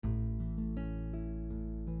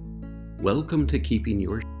Welcome to Keeping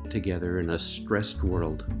Your Shit Together in a Stressed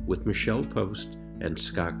World with Michelle Post and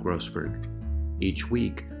Scott Grossberg. Each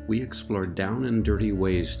week, we explore down and dirty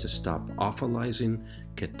ways to stop awfulizing,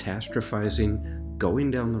 catastrophizing,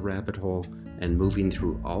 going down the rabbit hole, and moving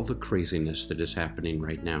through all the craziness that is happening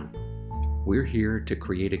right now. We're here to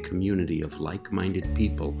create a community of like-minded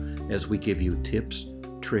people as we give you tips,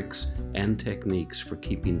 tricks, and techniques for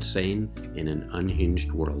keeping sane in an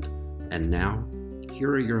unhinged world. And now,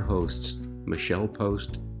 here are your hosts, Michelle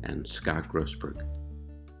Post and Scott Grossberg.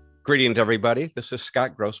 Greetings, everybody. This is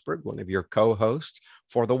Scott Grossberg, one of your co-hosts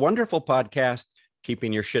for the wonderful podcast,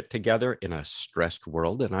 Keeping Your Shit Together in a Stressed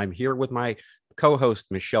World. And I'm here with my co-host,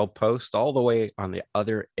 Michelle Post, all the way on the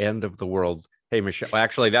other end of the world. Hey, Michelle.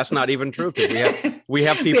 Actually, that's not even true because we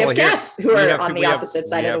have people we have here guests who are on the opposite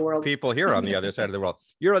side of the world. People here on the other side of the world.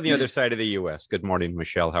 You're on the other side of the U.S. Good morning,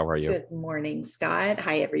 Michelle. How are you? Good morning, Scott.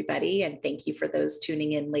 Hi, everybody, and thank you for those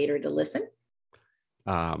tuning in later to listen.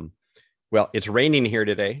 Well, it's raining here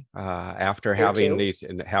today after having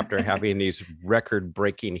these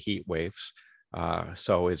record-breaking heat waves.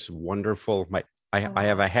 So it's wonderful. I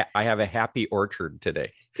have a happy orchard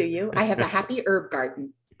today. Do you? I have a happy herb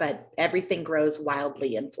garden. But everything grows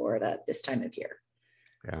wildly in Florida this time of year.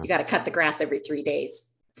 Yeah. You got to cut the grass every 3 days.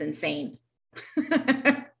 It's insane.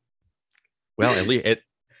 Well,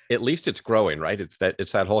 at least it's growing, right? It's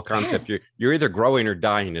that whole concept. Yes. You're either growing or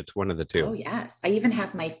dying. It's one of the two. Oh, yes. I even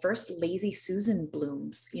have my first Lazy Susan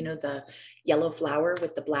blooms, the yellow flower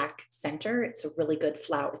with the black center. It's a really good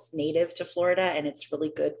flower. It's native to Florida and it's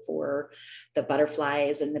really good for the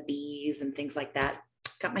butterflies and the bees and things like that.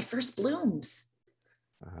 Got my first blooms.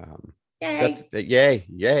 Yay.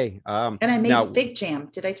 And I made fig jam.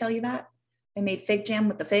 Did I tell you that? I made fig jam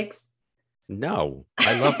with the figs. No,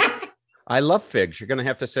 I love figs. You're going to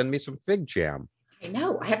have to send me some fig jam. I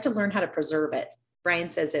know. I have to learn how to preserve it.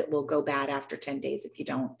 Brian says it will go bad after 10 days if you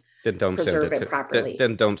don't preserve it properly.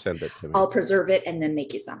 Then don't send it to me. I'll preserve it and then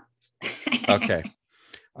make you some. Okay.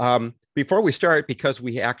 Before we start, because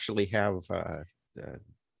we actually have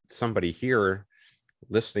somebody here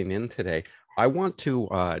listening in today, I want to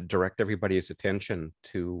direct everybody's attention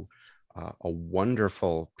to a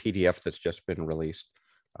wonderful PDF that's just been released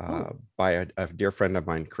by a dear friend of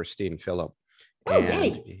mine, Christine Phillip.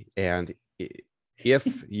 And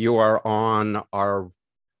if you are on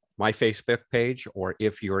my Facebook page, or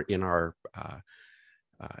if you're in our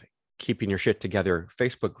Keeping Your Shit Together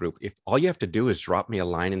Facebook group, if all you have to do is drop me a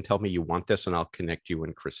line and tell me you want this, and I'll connect you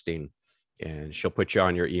and Christine. And she'll put you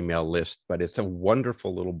on your email list. But it's a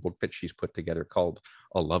wonderful little book that she's put together called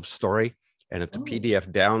A Love Story. And it's a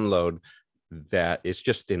PDF download that is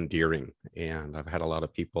just endearing. And I've had a lot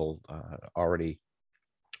of people already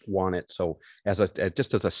want it. So as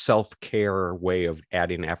a self-care way of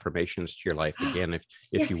adding affirmations to your life, again,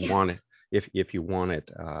 if you want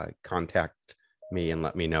it, contact me and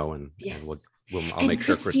let me know. And I'll make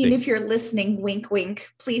sure Christine, if you're listening, wink, wink,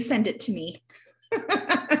 please send it to me.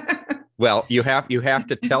 Well, you have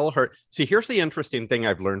to tell her. See, here's the interesting thing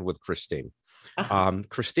I've learned with Christine.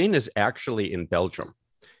 Christine is actually in Belgium,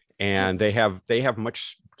 and they have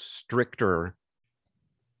much stricter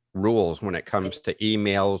rules when it comes to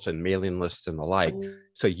emails and mailing lists and the like.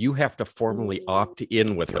 So you have to formally opt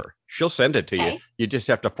in with her. She'll send it to you. You just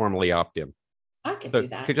have to formally opt in. I can do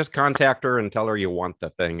that. You could just contact her and tell her you want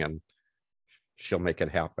the thing, and she'll make it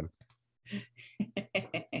happen.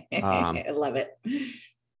 I love it.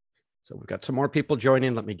 So we've got some more people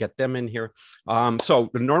joining. Let me get them in here. So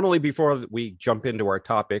normally before we jump into our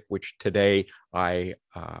topic, which today I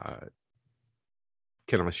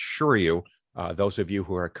can assure you, those of you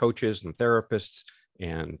who are coaches and therapists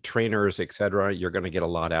and trainers, etc., you're going to get a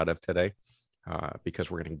lot out of today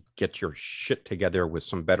because we're going to get your shit together with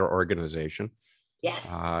some better organization.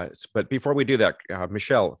 Yes. But before we do that,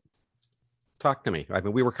 Michelle, talk to me. I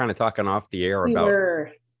mean, we were kind of talking off the air about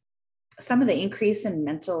some of the increase in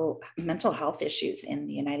mental health issues in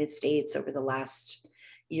the United States over the last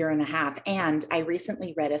year and a half. And I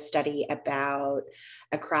recently read a study about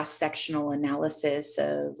a cross-sectional analysis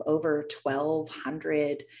of over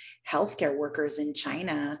 1,200 healthcare workers in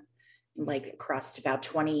China, like across about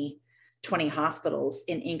 20 hospitals,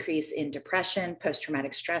 an increase in depression,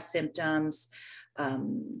 post-traumatic stress symptoms,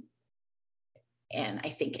 and I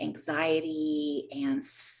think anxiety, and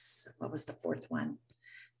what was the fourth one?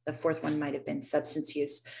 The fourth one might have been substance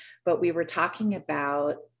use. But we were talking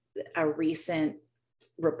about a recent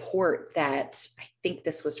report that I think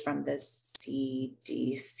this was from the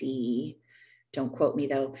CDC, don't quote me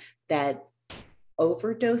though, that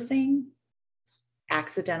overdosing,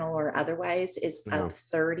 accidental or otherwise, is up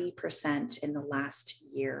 30% in the last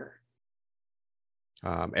year.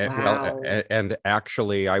 Wow. And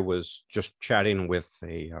actually, I was just chatting with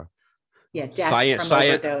a death from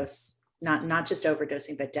overdose, not just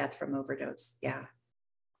overdosing, but death from overdose. Yeah.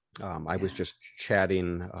 I was just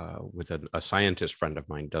chatting with a scientist friend of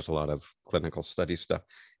mine, does a lot of clinical study stuff,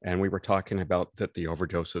 and we were talking about that the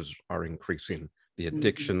overdoses are increasing, the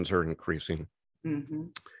addictions are increasing,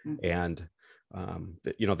 and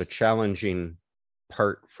the challenging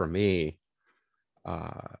part for me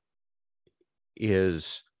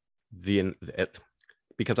is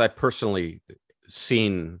because I personally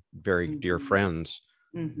seen very dear friends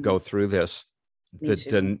go through this.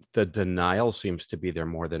 The denial seems to be there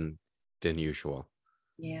more than usual.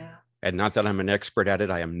 Yeah. And not that I'm an expert at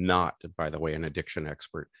it. I am not, by the way, an addiction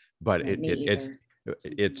expert, but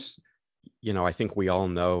it's I think we all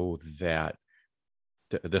know that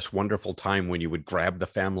this wonderful time when you would grab the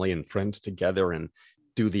family and friends together and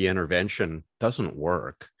do the intervention doesn't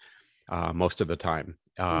work most of the time.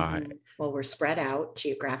 Well, we're spread out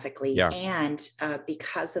geographically, and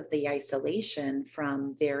because of the isolation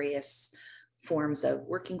from various forms of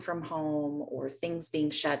working from home or things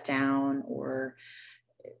being shut down or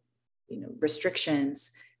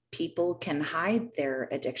restrictions, people can hide their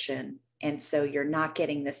addiction. And so you're not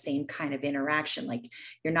getting the same kind of interaction. Like,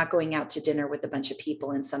 you're not going out to dinner with a bunch of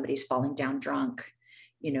people and somebody's falling down drunk,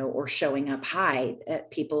 or showing up high.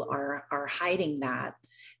 People are hiding that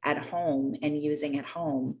at home and using at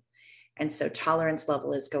home. And so tolerance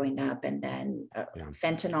level is going up. And then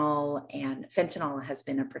fentanyl has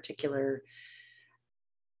been a particular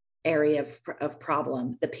area of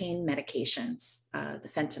problem. The pain medications, the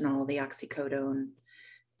fentanyl, the oxycodone,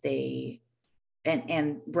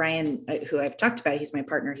 and Brian, who I've talked about, he's my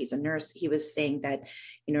partner, he's a nurse. He was saying that,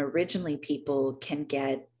 originally people can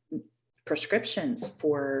get prescriptions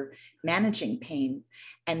for managing pain.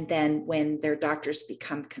 And then when their doctors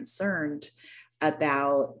become concerned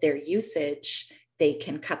about their usage, they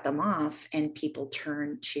can cut them off, and people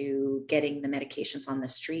turn to getting the medications on the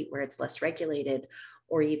street where it's less regulated,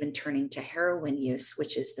 or even turning to heroin use,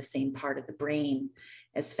 which is the same part of the brain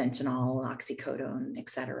as fentanyl, oxycodone, et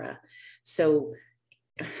cetera. So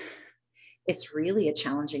it's really a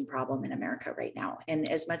challenging problem in America right now.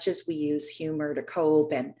 And as much as we use humor to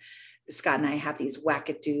cope, and Scott and I have these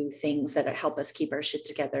wackadoo things that help us keep our shit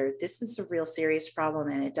together, this is a real serious problem.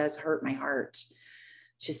 And it does hurt my heart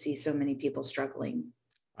to see so many people struggling.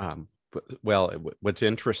 Well, what's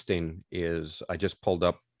interesting is I just pulled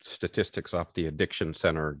up statistics off the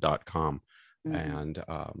addictioncenter.com, and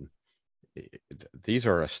these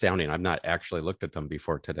are astounding. I've not actually looked at them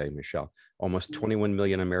before today, Michelle. Almost 21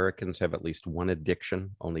 million Americans have at least one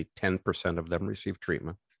addiction. Only 10% of them receive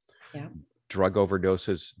treatment. Yeah. Drug overdose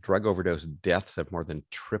deaths have more than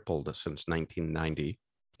tripled since 1990.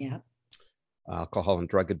 Yeah. Alcohol and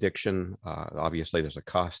drug addiction, obviously there's a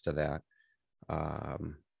cost to that.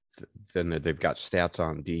 Then they've got stats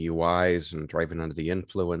on DUIs and driving under the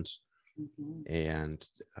influence. And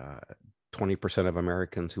 20% of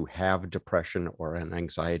Americans who have depression or an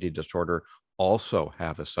anxiety disorder also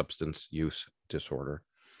have a substance use disorder.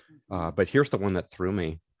 But here's the one that threw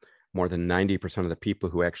me. More than 90% of the people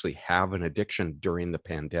who actually have an addiction during the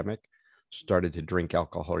pandemic started to drink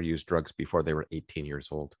alcohol or use drugs before they were 18 years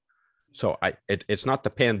old. So it's not the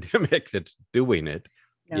pandemic that's doing it.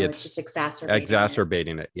 No, it's just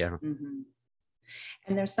exacerbating it. Yeah.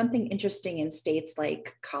 And there's something interesting in states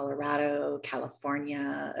like Colorado,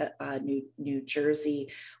 California, New Jersey,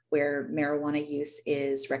 where marijuana use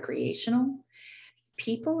is recreational.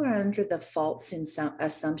 People are under the false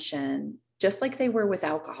assumption, just like they were with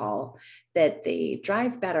alcohol, that they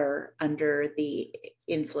drive better under the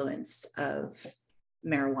influence of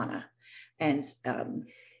marijuana and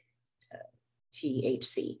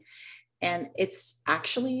THC. And it's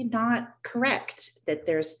actually not correct. That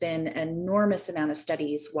there's been an enormous amount of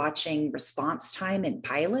studies watching response time in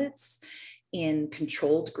pilots in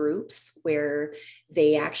controlled groups, where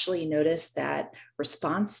they actually noticed that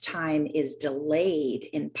response time is delayed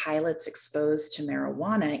in pilots exposed to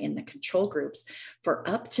marijuana in the control groups for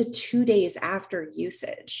up to 2 days after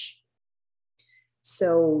usage.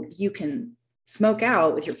 So you can smoke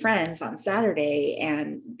out with your friends on Saturday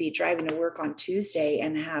and be driving to work on Tuesday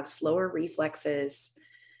and have slower reflexes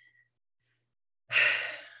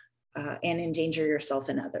and endanger yourself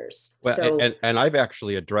and others. Well, and I've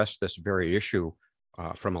actually addressed this very issue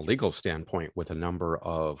from a legal standpoint with a number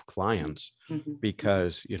of clients,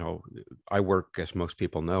 because, I work, as most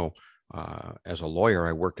people know, as a lawyer.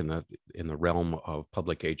 I work in the realm of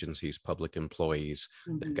public agencies, public employees.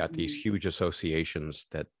 They've got these huge associations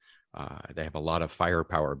that they have a lot of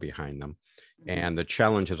firepower behind them. And the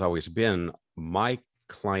challenge has always been, my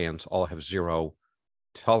clients all have zero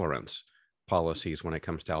tolerance policies when it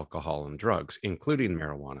comes to alcohol and drugs, including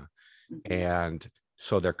marijuana. And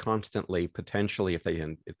so they're constantly, potentially, if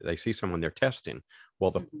they see someone they're testing.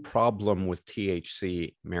 Well, the problem with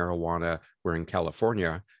THC marijuana, we're in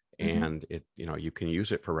California, and it, you can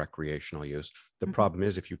use it for recreational use. The problem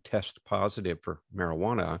is, if you test positive for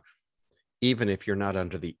marijuana, even if you're not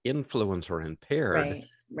under the influence or impaired,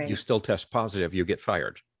 you still test positive, you get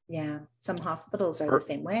fired. Yeah, some hospitals are the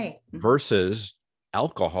same way. Versus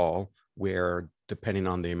alcohol, where depending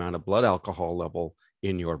on the amount of blood alcohol level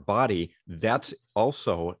in your body, that's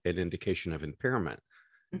also an indication of impairment.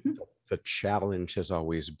 The challenge has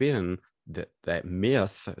always been that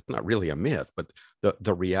myth, it's not really a myth, but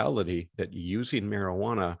the reality that using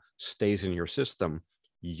marijuana stays in your system,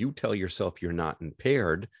 you tell yourself you're not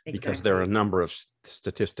impaired because there are a number of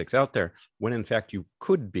statistics out there when in fact you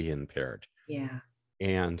could be impaired. Yeah.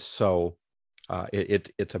 And so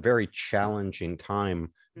it's a very challenging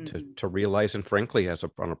time to realize, and frankly,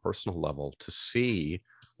 on a personal level, to see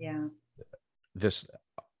this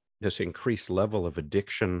increased level of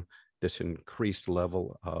addiction, this increased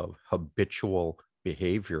level of habitual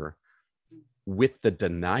behavior with the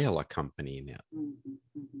denial accompanying it.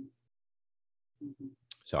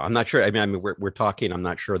 So I'm not sure. I mean, we're talking. I'm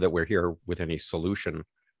not sure that we're here with any solution.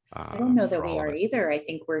 I don't know that we are either. I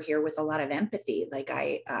think we're here with a lot of empathy. Like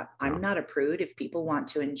I'm not a prude. If people want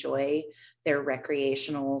to enjoy their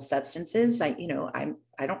recreational substances, I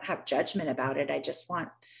don't have judgment about it.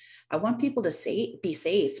 I want people to be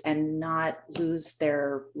safe and not lose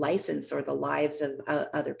their license or the lives of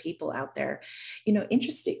other people out there.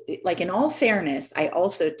 Interesting. Like, in all fairness, I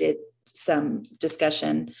also did some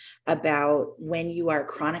discussion about when you are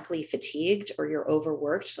chronically fatigued or you're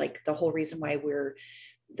overworked, like the whole reason why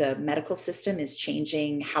the medical system is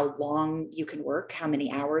changing how long you can work, how many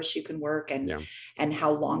hours you can work, and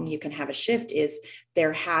how long you can have a shift is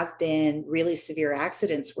there have been really severe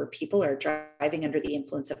accidents where people are driving under the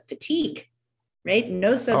influence of fatigue, right?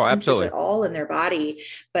 No substances at all in their body,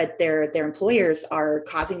 but their employers are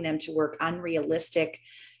causing them to work unrealistic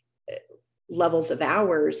levels of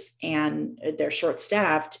hours, and they're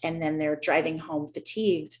short-staffed, and then they're driving home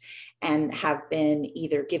fatigued and have been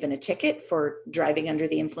either given a ticket for driving under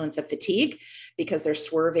the influence of fatigue because they're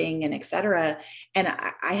swerving and et cetera. And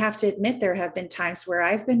I have to admit, there have been times where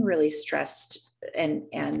I've been really stressed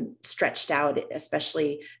and stretched out,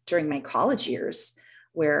 especially during my college years,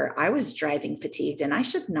 where I was driving fatigued, and I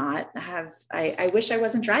should not have. I wish I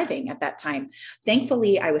wasn't driving at that time.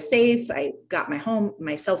 Thankfully, I was safe. I got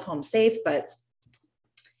myself home safe, but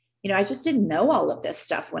I just didn't know all of this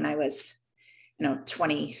stuff when I was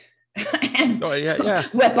 20 and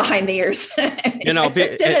wet behind the ears. I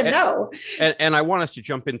just didn't know. And I want us to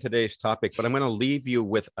jump in today's topic, but I'm going to leave you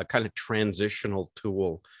with a kind of transitional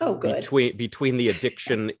tool between the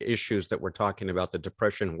addiction issues that we're talking about, the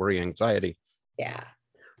depression, worry, anxiety. Yeah.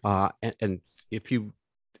 And if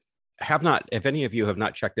any of you have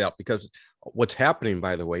not checked out, because what's happening,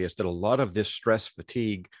 by the way, is that a lot of this stress,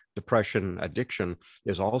 fatigue, depression, addiction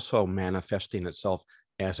is also manifesting itself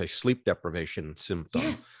as a sleep deprivation symptom,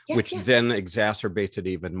 which then exacerbates it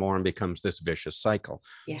even more and becomes this vicious cycle.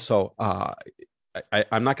 Yes. So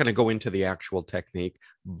I'm not going to go into the actual technique,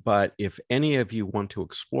 but if any of you want to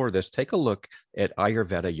explore this, take a look at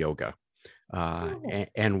Ayurveda yoga.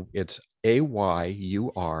 And it's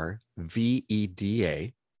AYURVEDA.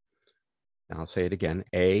 And I'll say it again,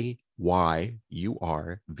 AYURVEDA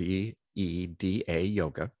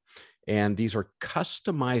yoga. And these are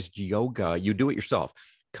customized yoga. You do it yourself,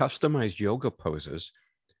 customized yoga poses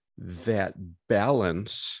that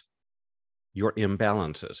balance your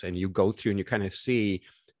imbalances. And you go through and you kind of see,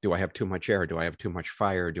 do I have too much air? Do I have too much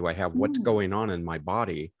fire? Do I have what's going on in my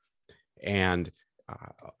body? And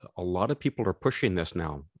a lot of people are pushing this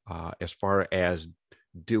now as far as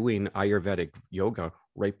doing Ayurvedic yoga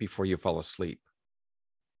right before you fall asleep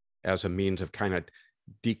as a means of kind of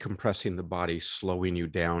decompressing the body, slowing you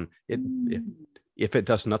down. If it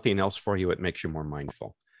does nothing else for you, it makes you more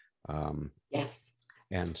mindful. Yes.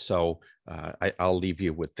 And so I'll leave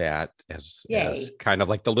you with that as kind of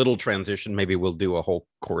like the little transition. Maybe we'll do a whole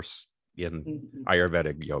course in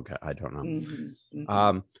Ayurvedic yoga. I don't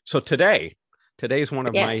know. So today's one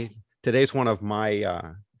of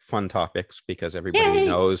my fun topics, because everybody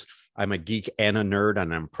knows I'm a geek and a nerd,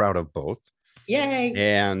 and I'm proud of both. Yay!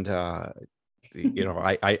 And I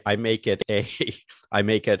make it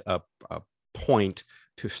a point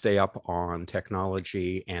to stay up on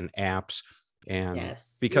technology and apps, and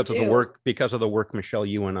because of the work, Michelle,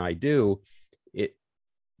 you and I do,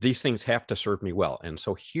 these things have to serve me well. And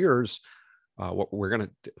so here's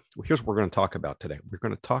here's what we're going to talk about today. We're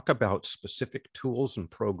going to talk about specific tools and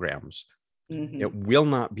programs. It will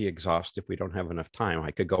not be exhaustive. We don't have enough time.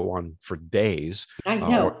 I could go on for days. I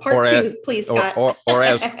know. Part two, please, Scott. Or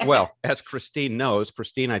as Christine knows,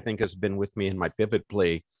 Christine, I think, has been with me in my Pivot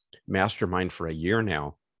Play mastermind for a year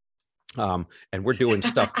now. And we're doing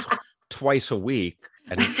stuff twice a week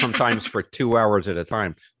and sometimes for 2 hours at a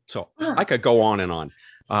time. So I could go on and on.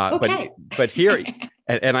 Okay. But here,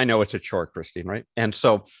 and I know it's a chore, Christine, right? And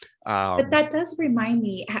so, but that does remind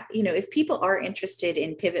me, if people are interested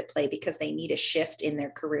in Pivot Play because they need a shift in their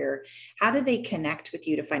career, how do they connect with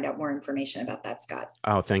you to find out more information about that, Scott?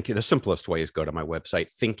 Oh, thank you. The simplest way is go to my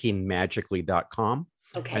website, thinkingmagically.com,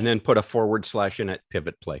 okay, and then put a / in it,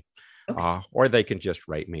 Pivot Play. Okay. Or they can just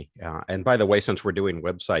write me. And by the way, since we're doing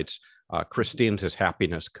websites, Christine's is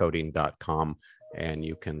happinesscoding.com. And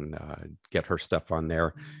you can get her stuff on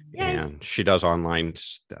there. Yay. And she does online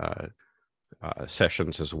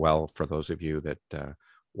sessions as well for those of you that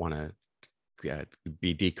want to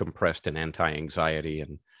be decompressed and anti-anxiety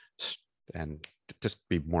and just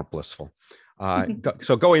be more blissful.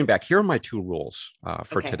 So going back, here are my 2 rules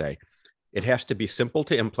for today. It has to be simple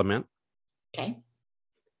to implement. Okay.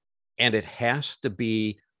 And it has to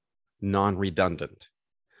be non-redundant.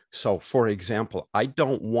 So, for example, I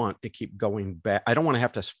don't want to keep going back. I don't want to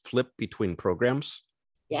have to flip between programs.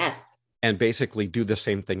 Yes. And basically do the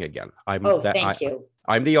same thing again. Thank you.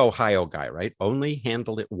 I'm the Ohio guy, right? Only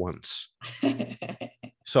handle it once.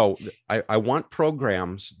 So I want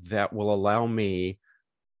programs that will allow me.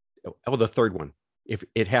 Oh, the third one. If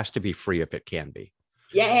it has to be free, if it can be.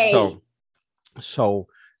 Yay. So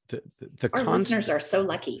our listeners are so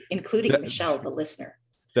lucky, including Michelle, the listener.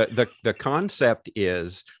 The concept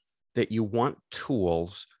is that you want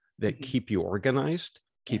tools that keep you organized,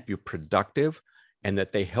 keep you productive, and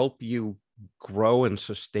that they help you grow and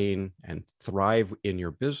sustain and thrive in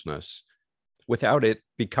your business without it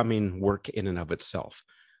becoming work in and of itself.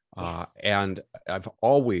 Yes. And I've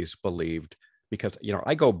always believed, because,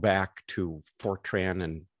 I go back to Fortran,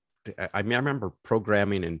 and I remember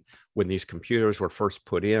programming and when these computers were first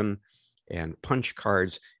put in, and punch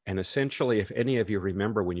cards. And essentially, if any of you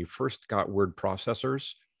remember when you first got word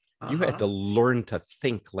processors, you had to learn to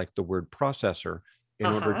think like the word processor in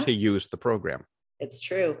order to use the program. It's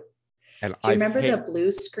true. And do you remember the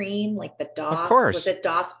blue screen, like the DOS? Of course. Was it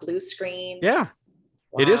DOS blue screen? Yeah,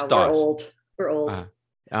 wow, it is DOS. We're old.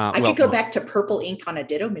 I could go back to purple ink on a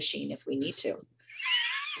ditto machine if we need to.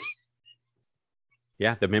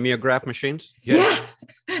 Yeah, the mimeograph machines. Yeah.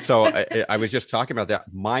 So I was just talking about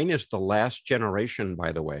that. Mine is the last generation,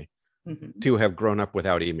 by the way, to have grown up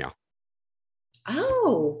without email.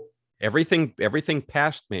 Oh. Everything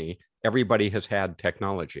past me, everybody has had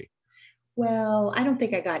technology. Well, I don't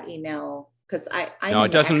think I got email because I no,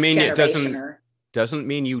 it doesn't mean doesn't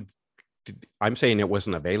mean you. I'm saying it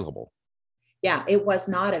wasn't available. Yeah, it was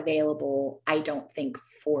not available, I don't think,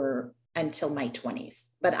 until my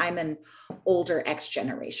 20s, but I'm an older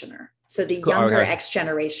X-generationer. So the younger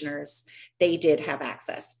X-generationers, they did have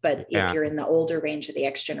access. But if you're in the older range of the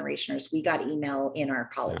X-generationers, we got email in our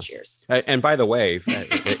college years. And by the way,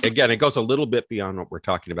 again, it goes a little bit beyond what we're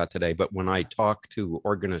talking about today. But when I talk to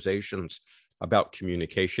organizations about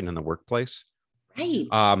communication in the workplace,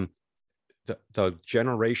 right, the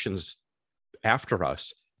generations after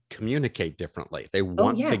us communicate differently. They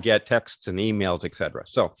want to get texts and emails, etc.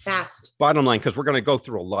 So fast. Bottom line, because we're going to go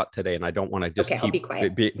through a lot today, and I don't want to just keep I'll be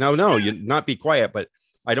quiet. No, you not be quiet, but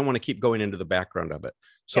I don't want to keep going into the background of it.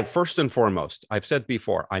 So first and foremost, I've said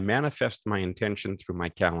before, I manifest my intention through my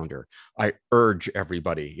calendar. I urge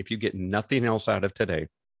everybody, if you get nothing else out of today,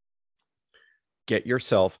 get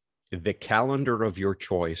yourself the calendar of your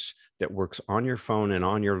choice that works on your phone and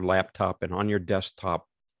on your laptop and on your desktop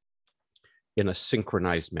in a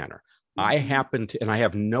synchronized manner. I happen to, and I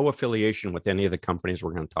have no affiliation with any of the companies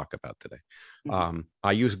we're going to talk about today.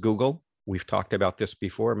 I use Google. We've talked about this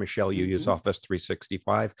before. Michelle, you use Office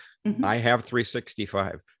 365. I have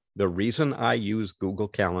 365. The reason I use Google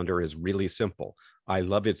Calendar is really simple. I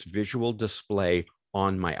love its visual display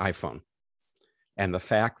on my iPhone. And the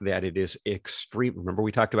fact that it is extreme. Remember,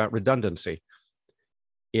 we talked about redundancy.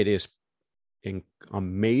 It is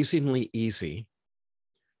amazingly easy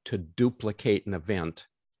to duplicate an event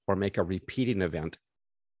or make a repeating event,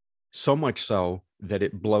 so much so that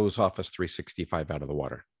it blows Office 365 out of the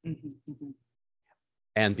water.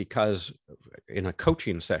 And because in a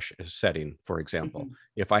coaching setting, for example,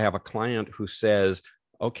 if I have a client who says,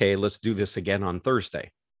 okay, let's do this again on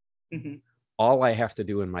Thursday, all I have to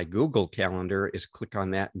do in my Google Calendar is click on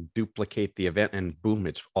that and duplicate the event, and boom,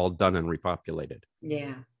 it's all done and repopulated.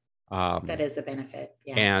 Yeah, that is a benefit.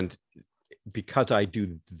 Yeah. And because I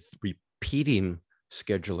do repeating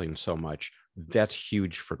scheduling so much, that's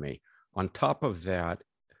huge for me. On top of that,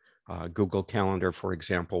 Google Calendar, for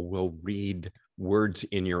example, will read words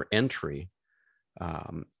in your entry,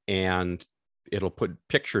 and it'll put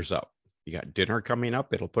pictures up. You got dinner coming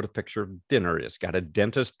up, it'll put a picture of dinner. It's got a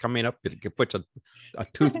dentist coming up, it puts a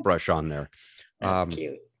toothbrush on there. That's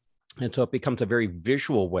cute. And so it becomes a very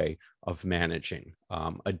visual way of managing.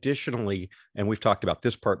 Additionally, and we've talked about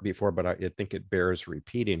this part before, but I think it bears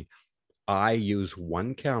repeating, I use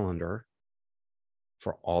one calendar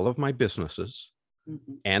for all of my businesses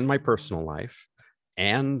and my personal life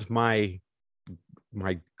and my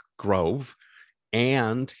Grove,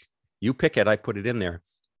 and you pick it, I put it in there.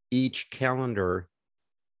 Each calendar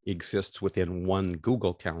exists within one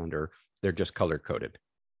Google Calendar. They're just color coded.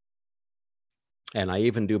 And I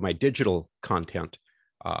even do my digital content,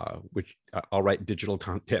 which I'll write digital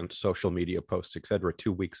content, social media posts, et cetera,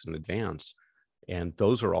 2 weeks in advance. And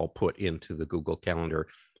those are all put into the Google Calendar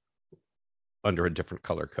under a different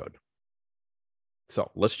color code.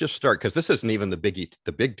 So let's just start, because this isn't even the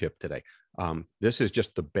big tip today. This is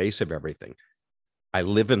just the base of everything. I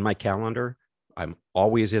live in my calendar. I'm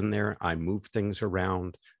always in there. I move things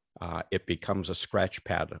around. It becomes a scratch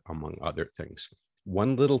pad, among other things.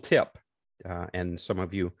 One little tip, and some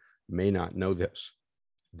of you may not know this,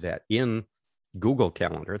 that in Google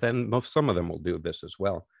Calendar, then some of them will do this as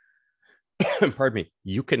well. Pardon me.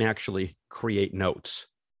 You can actually create notes.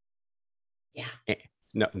 Yeah.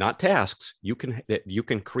 No, not tasks. You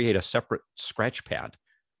can create a separate scratch pad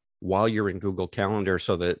while you're in Google Calendar,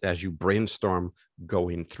 so that as you brainstorm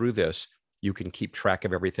going through this, you can keep track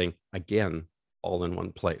of everything, again, all in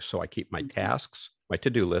one place. So I keep my tasks, my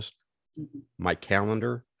to-do list, my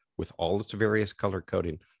calendar with all its various color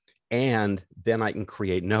coding, and then I can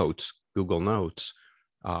create notes, Google Notes,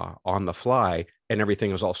 on the fly, and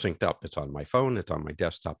everything is all synced up. It's on my phone, it's on my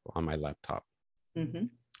desktop, on my laptop.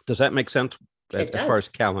 Does that make sense as far as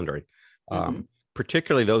calendaring?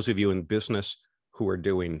 Particularly those of you in business who are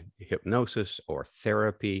doing hypnosis or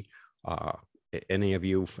therapy, any of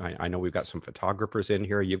you, I know we've got some photographers in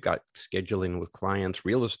here, you've got scheduling with clients,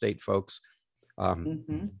 real estate folks.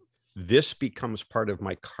 This becomes part of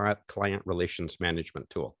my client relations management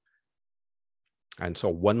tool. And so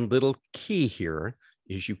one little key here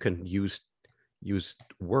is you can use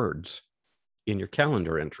words in your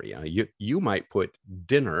calendar entry. You might put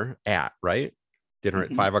dinner at, right? Dinner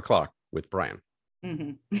at 5 o'clock with Brian.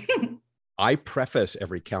 I preface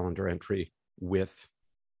every calendar entry with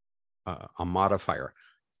a modifier.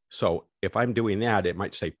 So if I'm doing that, it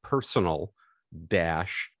might say personal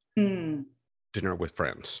dash dinner with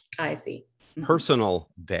friends. I see. Personal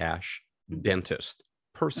dash dentist.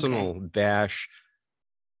 Personal dash,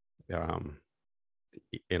 go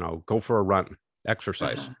for a run,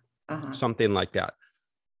 exercise, something like that.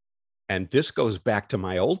 And this goes back to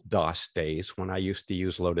my old DOS days when I used to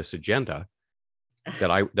use Lotus Agenda,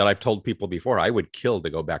 that I've told people before I would kill to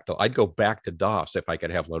go back to. I'd go back to DOS if I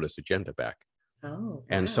could have Lotus Agenda back. Oh, wow.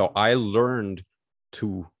 And so I learned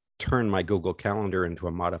to turn my Google Calendar into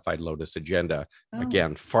a modified Lotus Agenda.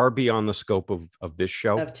 Again, far beyond the scope of this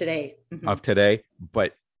show of today,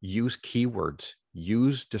 but use keywords,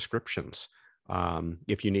 use descriptions.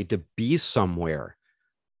 If you need to be somewhere,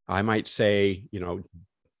 I might say,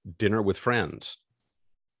 dinner with friends.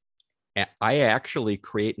 I actually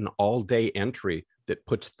create an all-day entry that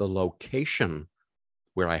puts the location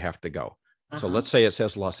where I have to go. So let's say it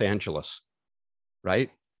says Los Angeles,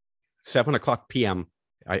 right? 7 o'clock p.m.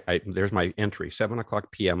 There's my entry, 7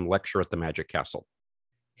 o'clock p.m. lecture at the Magic Castle.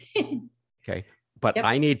 Okay. But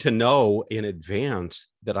I need to know in advance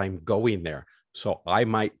that I'm going there. So I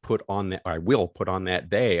might I will put on that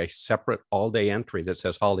day a separate all-day entry that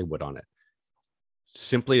says Hollywood on it,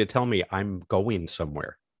 simply to tell me I'm going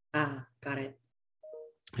somewhere. Got it.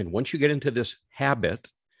 And once you get into this habit,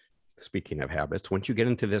 speaking of habits, once you get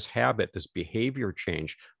into this habit, this behavior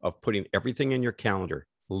change of putting everything in your calendar,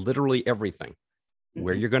 literally everything,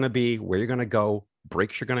 where you're going to be, where you're going to go,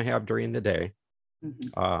 breaks you're going to have during the day,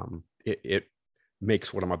 it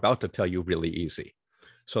makes what I'm about to tell you really easy.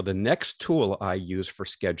 So the next tool I use for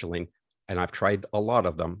scheduling, and I've tried a lot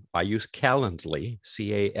of them, I use Calendly,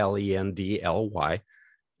 Calendly.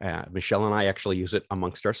 Michelle and I actually use it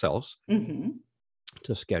amongst ourselves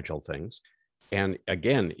to schedule things. And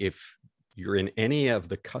again, if you're in any of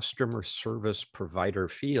the customer service provider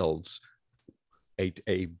fields,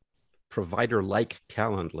 a provider like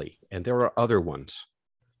Calendly, and there are other ones,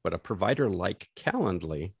 but a provider like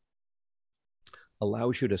Calendly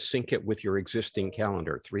allows you to sync it with your existing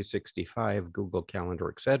calendar, 365, Google Calendar,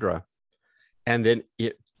 etc. And then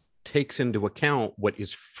it takes into account what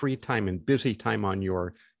is free time and busy time on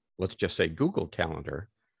your, let's just say, Google Calendar,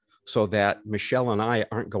 so that Michelle and I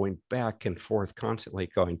aren't going back and forth constantly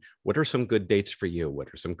going, what are some good dates for you? What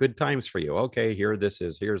are some good times for you? Okay, here this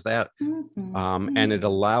is, here's that. And it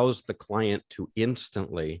allows the client to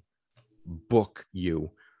instantly book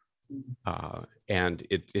you. And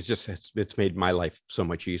it's made my life so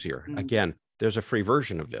much easier. Again, there's a free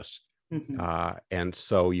version of this. And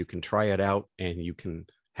so you can try it out and you can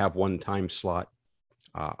have one time slot.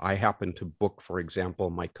 I happen to book, for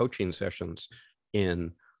example, my coaching sessions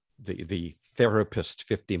in the therapist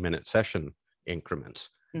 50-minute session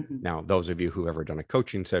increments. Now, those of you who ever done a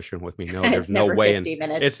coaching session with me know there's no way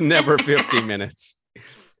it's never 50 minutes.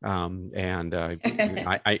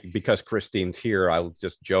 I because Christine's here, I'll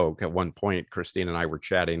just joke. At one point, Christine and I were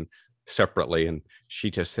chatting separately, and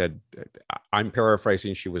she just said, I'm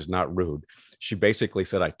paraphrasing, she was not rude. She basically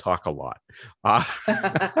said, I talk a lot.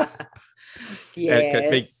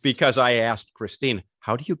 Yes. Because I asked Christine,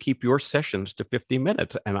 how do you keep your sessions to 50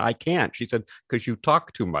 minutes? And I can't. She said, because you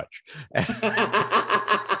talk too much.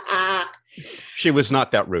 She was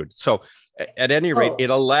not that rude. So at any rate, it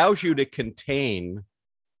allows you to contain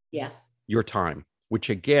your time, which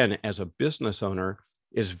again, as a business owner,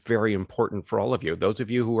 is very important for all of you. Those of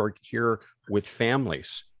you who are here with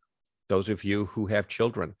families, those of you who have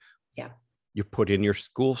children, you put in your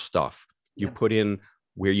school stuff, you put in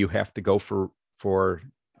where you have to go for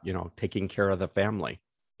taking care of the family.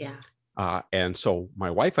 And so my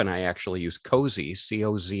wife and I actually use Cozy,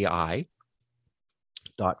 COZI.com.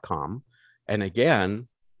 And again,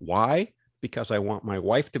 why? Because I want my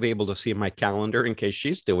wife to be able to see my calendar in case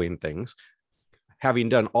she's doing things. Having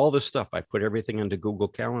done all this stuff, I put everything into Google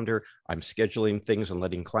Calendar. I'm scheduling things and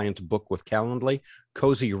letting clients book with Calendly.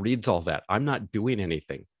 Cozy reads all that. I'm not doing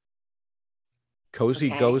anything. Cozy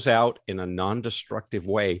goes out in a non-destructive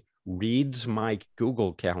way, reads my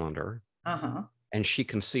Google Calendar, and she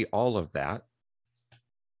can see all of that.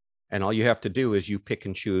 And all you have to do is you pick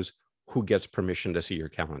and choose who gets permission to see your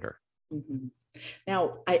calendar.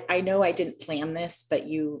 Now, I know I didn't plan this, but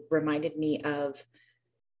you reminded me of,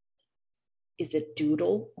 is it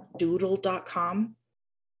doodle.com?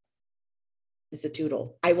 Is it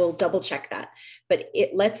Doodle? I will double check that. But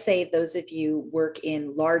let's say those of you work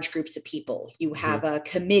in large groups of people, you have a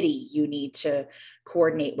committee you need to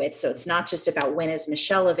coordinate with. So it's not just about when is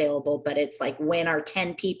Michelle available, but it's like, when are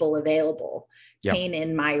 10 people available? Pain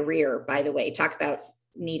in my rear, by the way. Talk about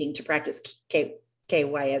needing to practice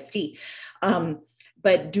KYST.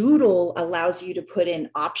 But Doodle allows you to put in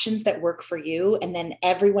options that work for you, and then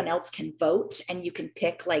everyone else can vote, and you can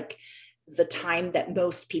pick like the time that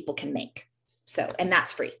most people can make. So, and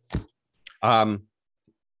that's free. Yeah,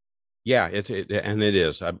 it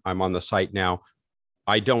is. I'm on the site now.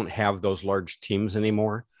 I don't have those large teams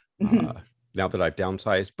anymore now that I've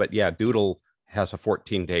downsized. But yeah, Doodle has a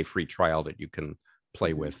 14-day free trial that you can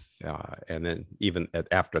play with. And then even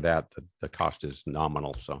after that, the cost is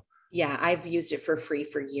nominal. So yeah, I've used it for free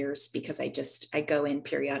for years because I go in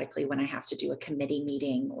periodically when I have to do a committee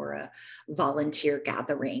meeting or a volunteer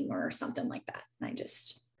gathering or something like that. And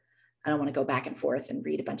I don't want to go back and forth and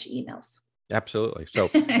read a bunch of emails. Absolutely. So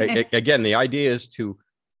again, the idea is to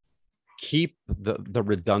keep the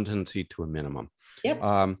redundancy to a minimum.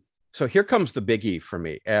 So here comes the biggie for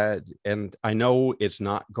me. And I know it's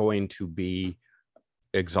not going to be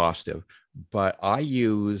exhaustive, but I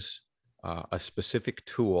use a specific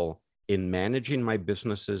tool in managing my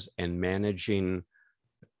businesses and managing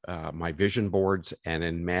my vision boards and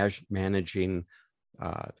in managing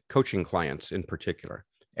coaching clients in particular.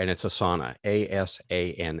 And it's Asana,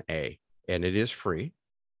 ASANA, and it is free.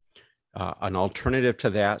 An alternative to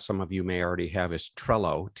that, some of you may already have, is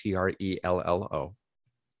Trello, TRELLO.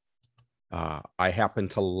 I happen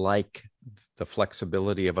to like the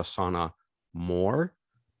flexibility of Asana more,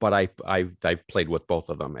 but I've played with both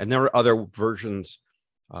of them. And there are other versions,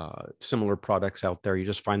 similar products out there. You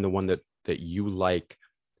just find the one that you like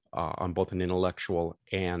on both an intellectual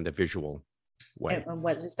and a visual way. And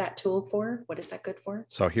what is that tool for? What is that good for?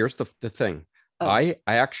 So here's the thing. I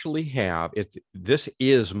actually have it. This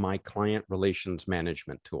is my client relations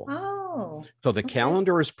management tool. So the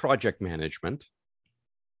calendar is project management.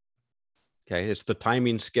 Okay. It's the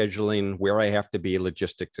timing, scheduling, where I have to be,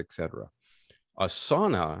 logistics, etc.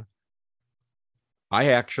 Asana,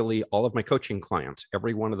 all of my coaching clients,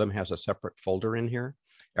 every one of them has a separate folder in here.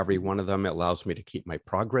 Every one of them allows me to keep my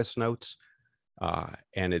progress notes.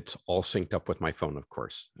 And it's all synced up with my phone, of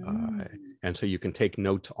course. And so you can take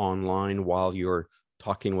notes online while you're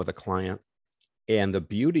talking with a client. And the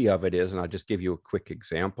beauty of it is, and I'll just give you a quick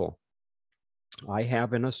example. I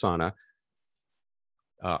have in Asana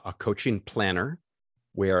a coaching planner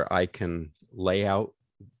where I can lay out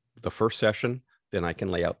the first session, then I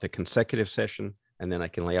can lay out the consecutive session, and then I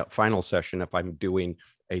can lay out final session if I'm doing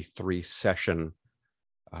a 3-session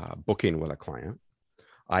booking with a client.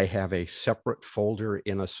 I have a separate folder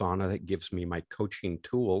in Asana that gives me my coaching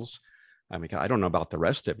tools. I mean, I don't know about the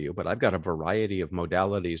rest of you, but I've got a variety of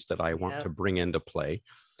modalities that I want to bring into play.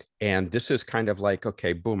 And this is kind of like,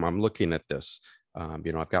 okay, boom, I'm looking at this.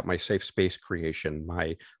 I've got my safe space creation,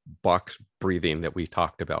 my box breathing that we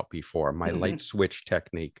talked about before, my light switch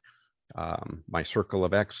technique, my circle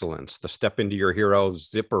of excellence, the step into your hero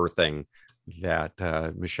zipper thing that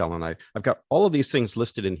Michelle and I've got all of these things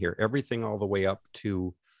listed in here, everything all the way up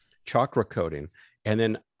to chakra coding. And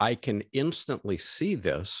then I can instantly see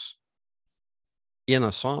this in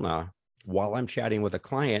Asana while I'm chatting with a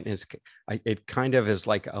client. And it kind of is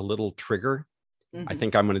like a little trigger. I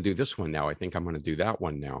think I'm going to do this one now. I think I'm going to do that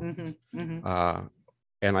one now.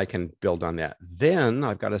 And I can build on that. Then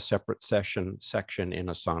I've got a separate section in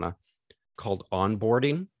Asana called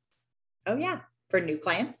onboarding. Oh yeah. For new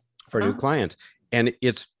clients. New clients. And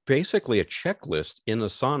it's basically a checklist in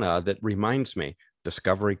Asana that reminds me: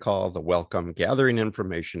 discovery call, the welcome, gathering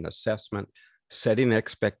information, assessment, setting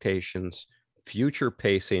expectations, future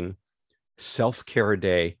pacing, self-care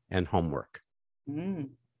day, and homework.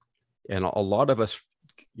 And a lot of us,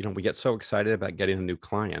 we get so excited about getting a new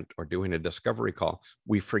client or doing a discovery call,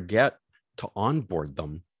 we forget to onboard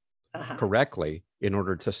them correctly in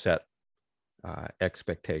order to set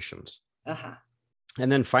expectations. And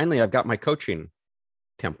then finally, I've got my coaching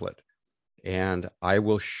template, and I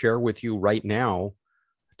will share with you right now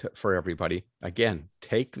for everybody. Again,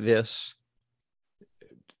 take this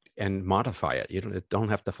and modify it. You don't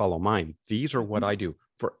have to follow mine. These are what I do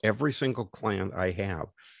for every single client I have.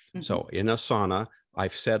 So in Asana,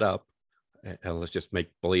 I've set up, and let's just make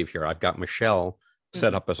believe here, I've got Michelle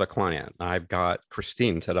set up as a client. I've got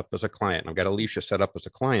Christine set up as a client. I've got Alicia set up as a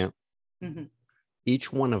client.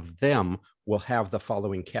 Each one of them will have the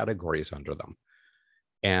following categories under them.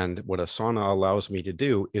 And what Asana allows me to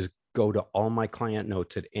do is go to all my client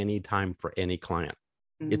notes at any time for any client.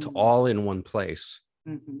 It's all in one place.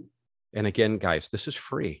 And again, guys, this is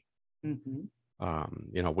free.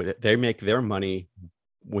 They make their money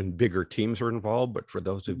when bigger teams are involved, but for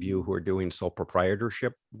those of you who are doing sole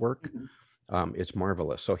proprietorship work, it's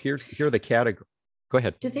marvelous. So here are the categories. Go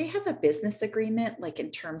ahead. Do they have a business agreement, like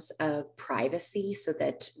in terms of privacy, so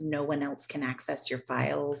that no one else can access your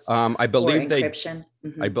files? I believe encryption?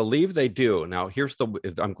 I believe they do. Now,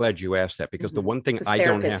 I'm glad you asked that, because the one thing I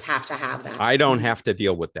don't have to have that. I don't have to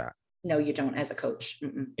deal with that. No, you don't as a coach.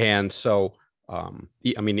 And so,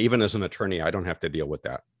 even as an attorney, I don't have to deal with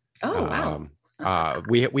that. Oh, wow.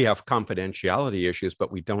 We have confidentiality issues, but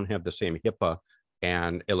we don't have the same HIPAA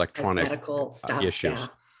and electronic medical stuff, issues.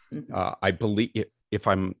 I believe, if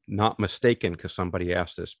I'm not mistaken, because somebody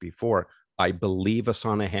asked this before, I believe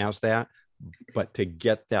Asana has that, but to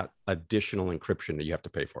get that additional encryption, you have to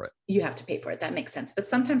pay for it. You have to pay for it. That makes sense. But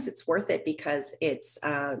sometimes it's worth it because it's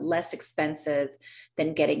less expensive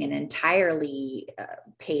than getting an entirely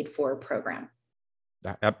paid for program.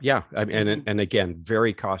 And again,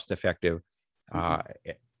 very cost effective.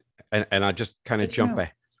 And I just kind of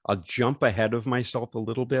I'll jump ahead of myself a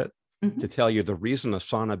little bit to tell you the reason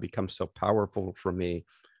Asana becomes so powerful for me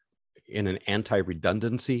in an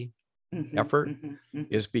anti-redundancy effort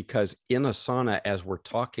is because in Asana, as we're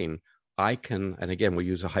talking, I can, and again, we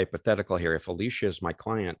use a hypothetical here. If Alicia is my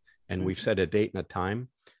client and we've set a date and a time,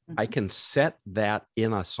 I can set that in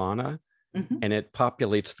Asana and it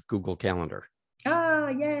populates the Google Calendar. Oh,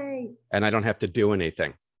 yay. And I don't have to do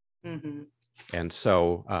anything. And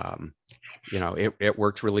so, it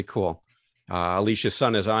works really cool. Alicia's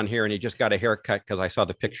son is on here and he just got a haircut because I saw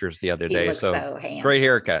the pictures the other day. So great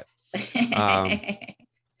haircut.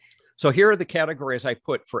 So here are the categories I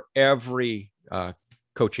put for every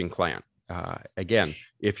coaching client. Again,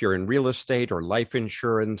 if you're in real estate or life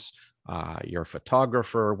insurance, you're a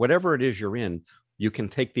photographer, whatever it is you're in, you can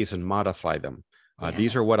take these and modify them.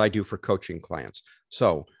 These are what I do for coaching clients.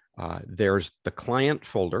 So there's the client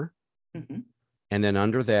folder. And then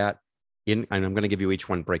under that, and I'm going to give you each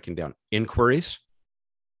one breaking down. Inquiries,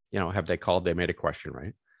 have they called? They made a question,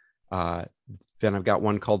 right? Then I've got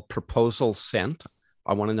one called proposal sent.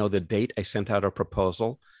 I want to know the date I sent out a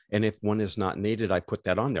proposal. And if one is not needed, I put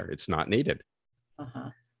that on there. It's not needed.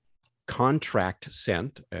 Contract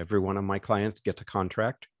sent. Every one of my clients gets a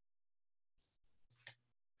contract.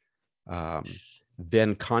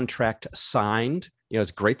 Then contract signed.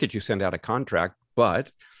 It's great that you send out a contract,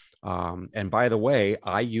 but, and by the way,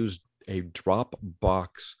 I use a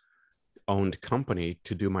Dropbox owned company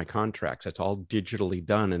to do my contracts. It's all digitally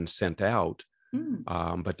done and sent out.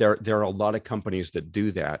 But there are a lot of companies that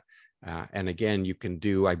do that. And again, you can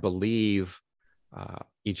do, I believe,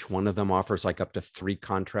 each one of them offers like up to 3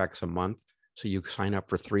 contracts a month. So you sign up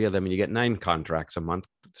for 3 of them and you get 9 contracts a month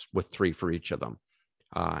with 3 for each of them.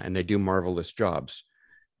 And they do marvelous jobs.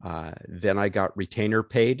 Then I got retainer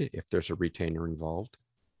paid if there's a retainer involved.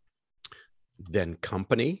 Then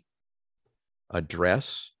company,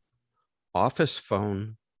 address, office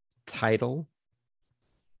phone, title,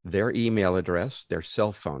 their email address, their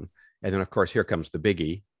cell phone. And then of course, here comes the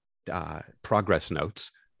biggie, progress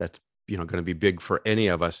notes. That's going to be big for any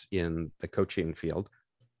of us in the coaching field.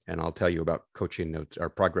 And I'll tell you about coaching notes or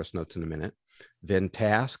progress notes in a minute. Then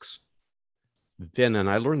tasks. Then, and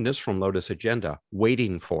I learned this from Lotus Agenda,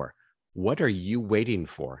 waiting for. What are you waiting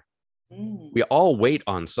for? We all wait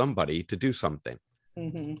on somebody to do something.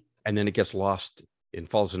 And then it gets lost and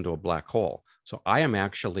falls into a black hole. So I'm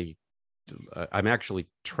actually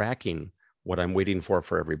tracking what I'm waiting for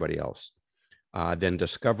everybody else. Then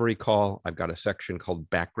discovery call. I've got a section called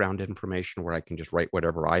background information where I can just write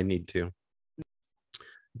whatever I need to.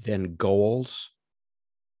 Then goals.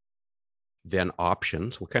 Then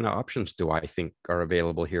options. What kind of options do I think are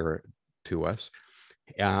available here to us?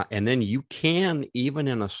 And then you can, even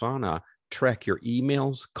in Asana, track your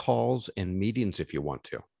emails, calls, and meetings if you want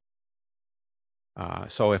to.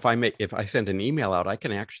 So if I send an email out, I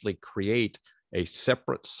can actually create a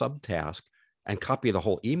separate subtask and copy the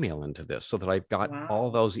whole email into this so that I've got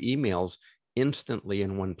all those emails instantly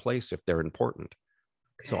in one place if they're important.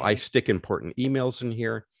 Okay. So I stick important emails in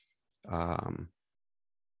here.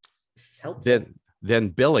 This is helpful. Then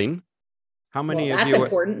billing. How many of you? That's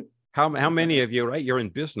important. How many of you, right? You're in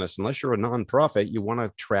business, unless you're a nonprofit, you want to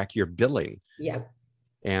track your billing. Yeah.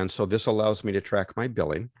 And so this allows me to track my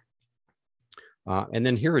billing. And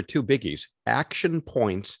then here are 2 biggies: action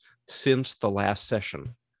points since the last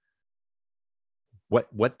session.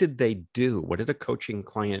 What did they do? What did a coaching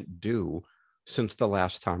client do since the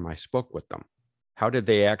last time I spoke with them? How did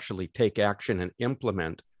they actually take action and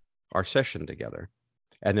implement our session together?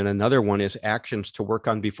 And then another one is actions to work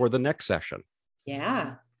on before the next session.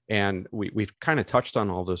 Yeah. And we've kind of touched on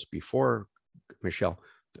all this before, Michelle.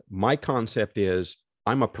 My concept is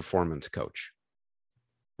I'm a performance coach.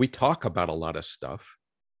 We talk about a lot of stuff,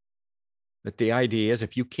 but the idea is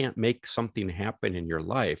if you can't make something happen in your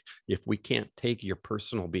life, if we can't take your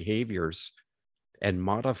personal behaviors and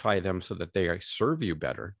modify them so that they serve you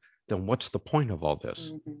better, then what's the point of all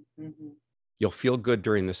this? You'll feel good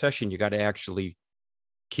during the session. You got to actually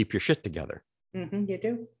keep your shit together. You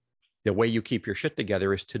do. The way you keep your shit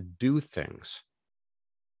together is to do things.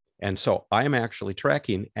 And so I'm actually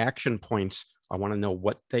tracking action points. I want to know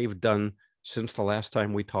what they've done since the last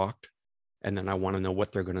time we talked. And then I want to know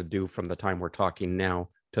what they're going to do from the time we're talking now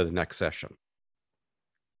to the next session.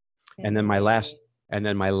 And then my last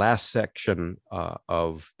section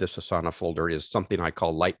of this Asana folder is something I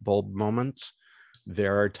call light bulb moments.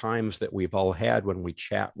 There are times that we've all had when we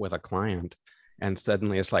chat with a client and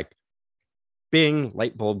suddenly it's like, bing,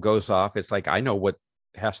 light bulb goes off. It's like, I know what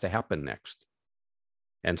has to happen next.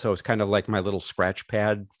 And so it's kind of like my little scratch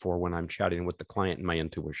pad for when I'm chatting with the client and my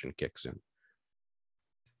intuition kicks in.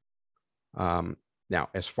 Now,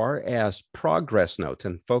 as far as progress notes,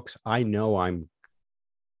 and folks, I know I'm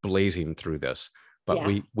blazing through this, but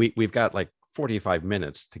we've got like 45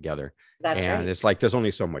 minutes together. That's and right. It's like, there's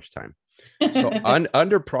only so much time. So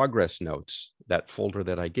under progress notes, that folder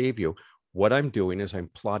that I gave you, what I'm doing is I'm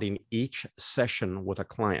plotting each session with a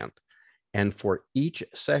client. And for each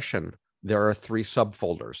session, there are 3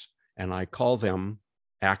 subfolders, and I call them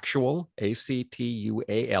actual,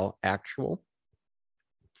 ACTUAL, actual,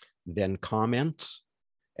 then comments,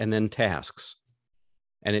 and then tasks.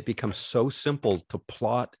 And it becomes so simple to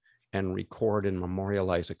plot and record and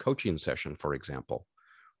memorialize a coaching session, for example,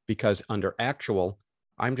 because under actual,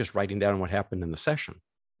 I'm just writing down what happened in the session.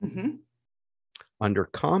 Under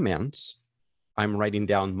comments, I'm writing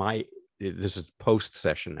down this is post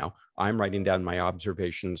session now. I'm writing down my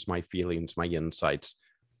observations, my feelings, my insights,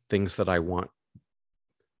 things that I want,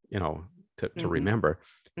 to remember.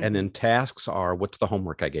 And then tasks are, what's the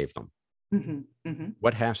homework I gave them?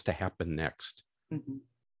 What has to happen next?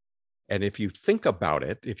 And if you think about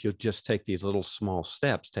it, if you just take these little small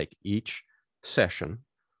steps, take each session,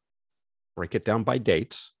 break it down by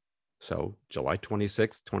dates. So July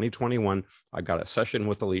 26th, 2021, I got a session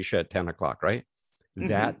with Alicia at 10 o'clock, right?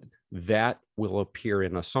 That will appear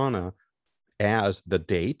in Asana as the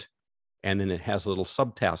date. And then it has little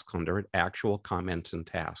subtasks under it, actual, comments, and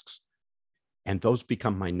tasks. And those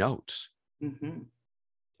become my notes.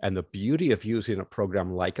 And the beauty of using a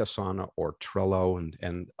program like Asana or Trello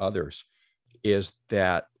and others is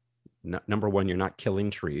that number one, you're not killing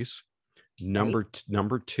trees. Number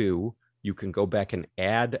two, you can go back and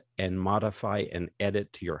add and modify and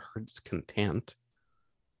edit to your heart's content.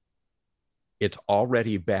 It's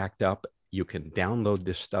already backed up. You can download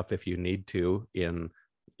this stuff if you need to in,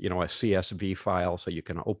 a CSV file, so you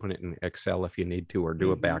can open it in Excel if you need to, or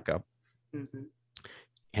do a backup.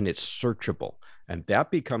 And it's searchable. And that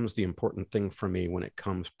becomes the important thing for me when it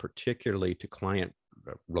comes particularly to client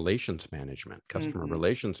relations management, customer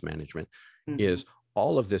relations management, is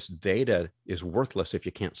all of this data is worthless if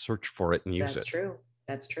you can't search for it and use it.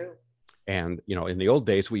 That's true. And, in the old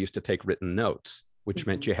days, we used to take written notes, which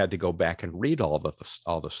meant you had to go back and read all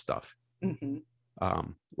the stuff.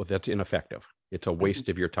 Well, that's ineffective. It's a waste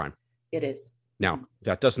of your time. It is. Now,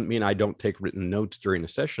 that doesn't mean I don't take written notes during a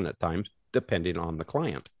session at times, depending on the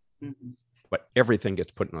client. But everything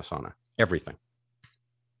gets put in Asana. Everything.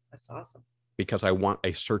 That's awesome. Because I want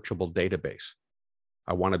a searchable database.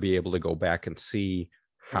 I want to be able to go back and see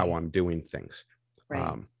how I'm doing things.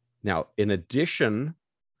 Now, in addition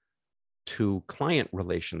to client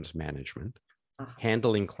relations management,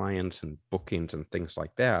 handling clients and bookings and things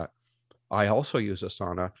like that, I also use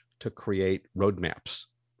Asana to create roadmaps.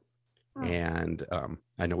 And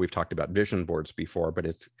I know we've talked about vision boards before, but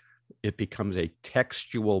it becomes a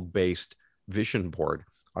textual based vision board.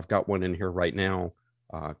 I've got one in here right now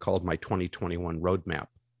called my 2021 roadmap.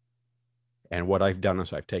 And what I've done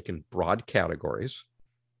is I've taken broad categories.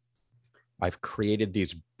 I've created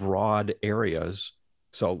these broad areas.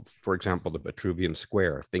 So, for example, the Vitruvian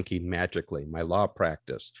Square, thinking magically, my law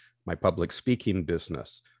practice, my public speaking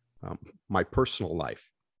business, my personal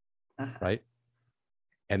life, right?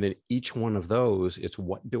 And then each one of those is,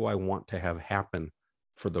 what do I want to have happen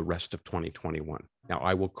for the rest of 2021? Now,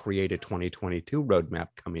 I will create a 2022 roadmap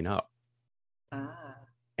coming up.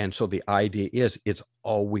 And so the idea is it's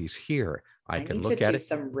always here. I can look at it.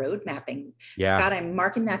 Some road mapping. Yeah. Scott, I'm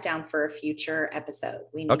marking that down for a future episode.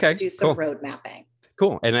 We need to do some road mapping.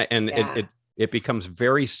 Cool. And it becomes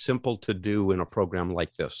very simple to do in a program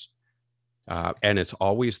like this. And it's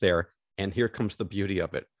always there. And here comes the beauty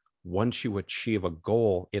of it. Once you achieve a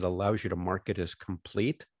goal, it allows you to mark it as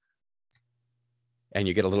complete. And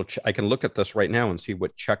you get a little, I can look at this right now and see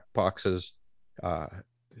what check boxes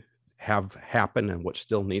have happened and what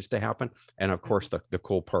still needs to happen. And of course, the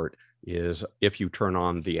cool part is if you turn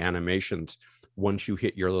on the animations, once you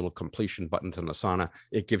hit your little completion buttons in Asana,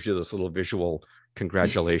 it gives you this little visual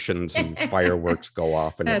congratulations and fireworks go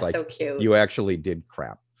off. And it's like, so cute. You actually did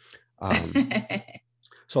crap.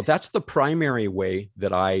 So that's the primary way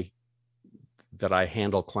that I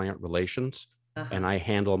handle client relations and I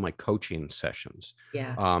handle my coaching sessions.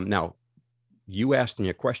 Now, you asked me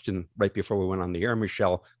a question right before we went on the air,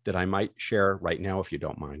 Michelle, that I might share right now, if you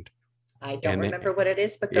don't mind. I don't remember what it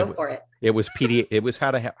is, but go for it. It was PDF. It was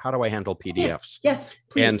how do I handle PDFs? Yes,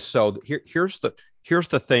 please. And so here's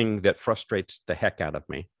the thing that frustrates the heck out of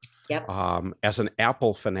me. Yep. As an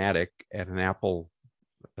Apple fanatic and an Apple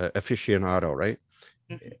aficionado, right?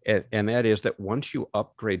 And that is that once you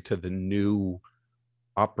upgrade to the new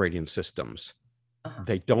operating systems,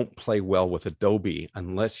 they don't play well with Adobe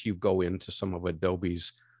unless you go into some of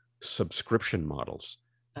Adobe's subscription models.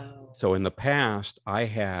 So in the past, I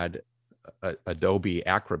had Adobe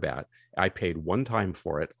Acrobat. I paid one time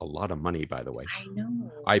for it, a lot of money, by the way. I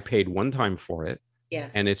know. I paid one time for it.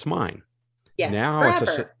 Yes. And it's mine. Yes.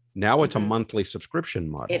 Now it's a monthly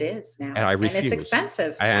subscription model. It is now. And I refuse. And it's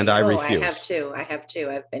expensive. And I refuse. I have too.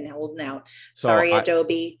 I've been holding out. Sorry,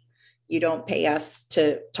 Adobe. You don't pay us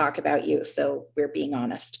to talk about you. So we're being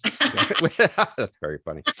honest. That's very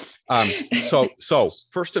funny. So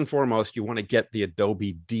first and foremost, you want to get the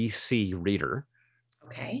Adobe DC Reader.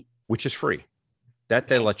 Okay. Which is free. That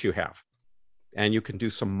they let you have. And you can do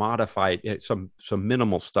some modified, some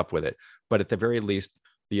minimal stuff with it. But at the very least,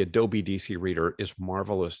 the Adobe DC Reader is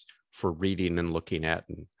marvelous for reading and looking at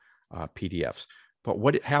PDFs. But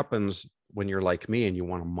what happens when you're like me and you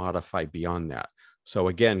want to modify beyond that? So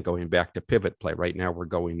again, going back to Pivot Play, right now we're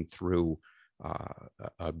going through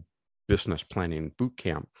a business planning boot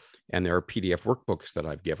camp, and there are PDF workbooks that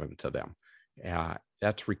I've given to them.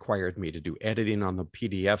 That's required me to do editing on the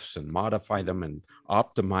PDFs and modify them and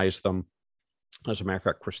optimize them. As a matter of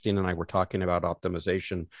fact, Christine and I were talking about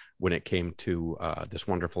optimization when it came to this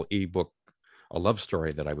wonderful ebook, A Love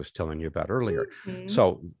Story, that I was telling you about earlier.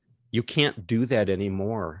 So you can't do that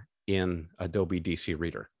anymore in Adobe DC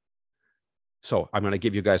Reader. So I'm going to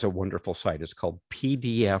give you guys a wonderful site. It's called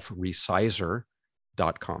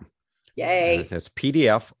pdfresizer.com. Yay. That's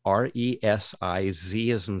PDF,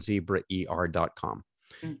 RESIZ as in zebra, ER.com.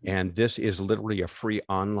 And this is literally a free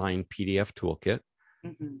online PDF toolkit.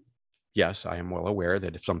 Yes, I am well aware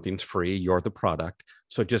that if something's free, you're the product.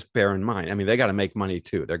 So just bear in mind, I mean, they got to make money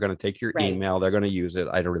too. They're going to take your email. They're going to use it.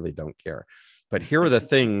 I really don't care. But here are the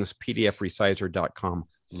things pdfresizer.com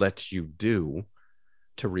lets you do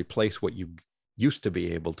to replace what you used to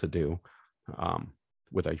be able to do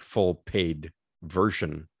with a full paid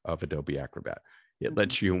version of Adobe Acrobat. It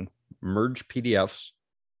lets you merge PDFs,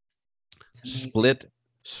 split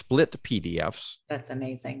PDFs. That's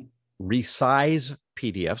amazing. Resize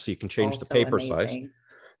PDFs, so you can change the paper size.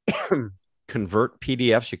 Convert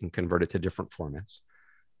PDFs, you can convert it to different formats.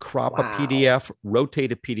 Crop a PDF,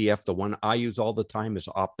 rotate a PDF. The one I use all the time is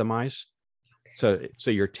Optimize. So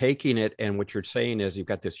you're taking it, and what you're saying is you've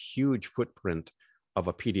got this huge footprint of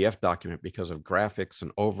a PDF document because of graphics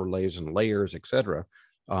and overlays and layers, etc.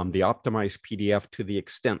 The optimized PDF, to the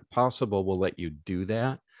extent possible, will let you do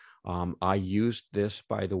that. I used this,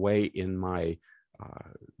 by the way, in my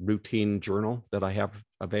routine journal that I have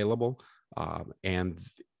available, and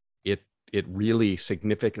it really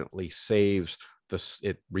significantly saves this.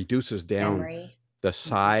 It reduces down the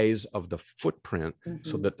size of the footprint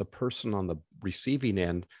so that the person on the receiving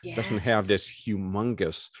end doesn't have this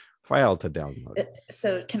humongous file to download.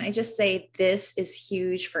 So can I just say, this is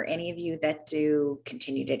huge for any of you that do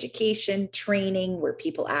continued education training, where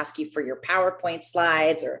people ask you for your PowerPoint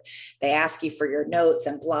slides, or they ask you for your notes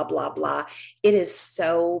and blah, blah, blah. It is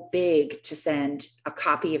so big to send a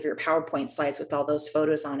copy of your PowerPoint slides with all those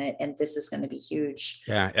photos on it. And this is going to be huge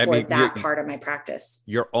for that part of my practice.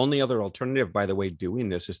 Your only other alternative, by the way, doing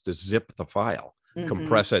this is to zip the file,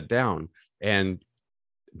 compress it down. And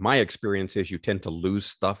my experience is you tend to lose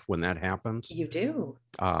stuff when that happens. You do.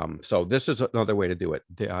 So this is another way to do it.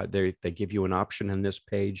 They give you an option in this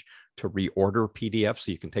page to reorder PDFs,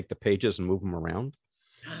 so you can take the pages and move them around.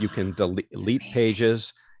 You can delete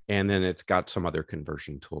pages, and then it's got some other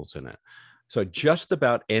conversion tools in it. So just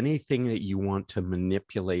about anything that you want to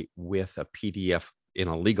manipulate with a PDF in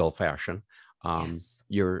a legal fashion,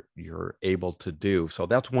 you're able to do. So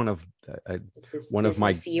that's one of my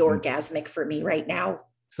orgasmic for me right now.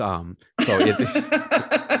 But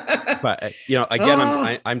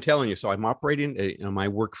again, I'm telling you, so I'm operating my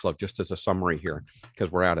workflow, just as a summary here, because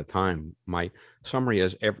we're out of time. My summary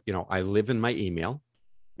is, I live in my email.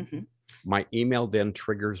 My email then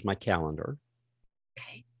triggers my calendar.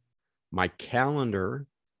 Okay. My calendar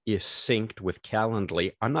is synced with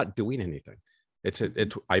Calendly. I'm not doing anything.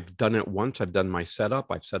 I've done it once. I've done my setup.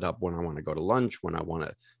 I've set up when I want to go to lunch, when I want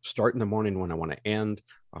to start in the morning, when I want to end.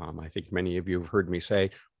 I think many of you have heard me say,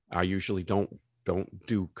 I usually don't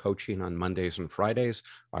do coaching on Mondays and Fridays.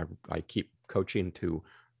 I keep coaching to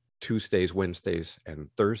Tuesdays, Wednesdays, and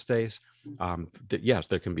Thursdays. Yes,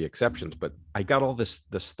 there can be exceptions, but I got all this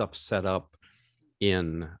stuff set up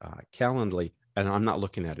in Calendly, and I'm not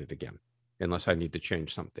looking at it again unless I need to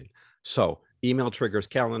change something. So email triggers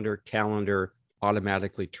calendar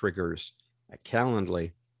automatically triggers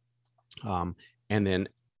Calendly. And then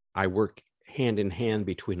I work hand in hand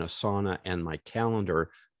between Asana and my calendar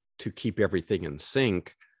to keep everything in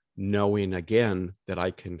sync, knowing again that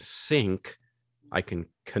I can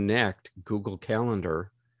connect Google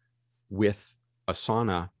Calendar with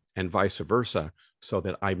Asana and vice versa, so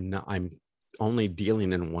that I'm only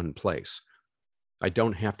dealing in one place. I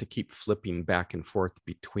don't have to keep flipping back and forth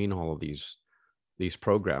between all of these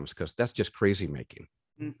programs, because that's just crazy making.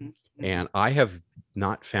 And I have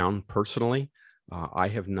not found personally, I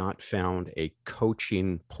have not found a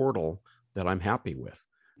coaching portal that I'm happy with.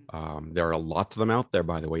 There are lots of them out there,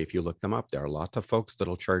 by the way. If you look them up, there are lots of folks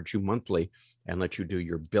that'll charge you monthly and let you do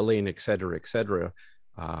your billing, et cetera,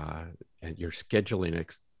 and your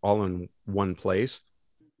scheduling all in one place,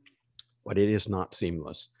 but it is not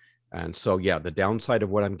seamless. And so, the downside of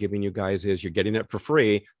what I'm giving you guys is you're getting it for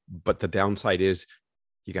free, but the downside is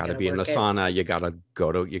you got to be in Asana. You got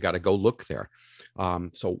to go look there.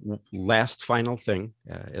 So last final thing,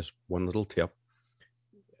 as one little tip,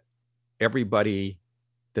 everybody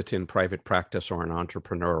that's in private practice or an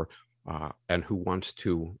entrepreneur and who wants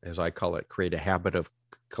to, as I call it, create a habit of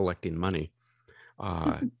collecting money,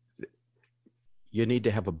 you need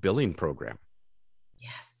to have a billing program.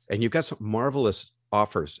 Yes. And you've got some marvelous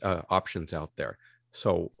options out there.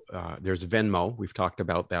 So there's Venmo. We've talked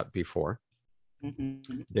about that before.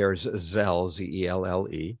 There's Zelle,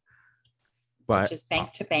 Zelle, which is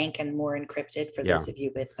bank to bank and more encrypted for those of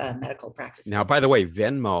you with medical practices. Now, by the way,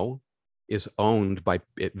 Venmo's owned by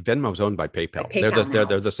PayPal.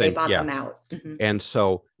 They're the same. They bought them out. And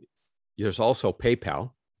so there's also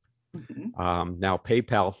PayPal. Now,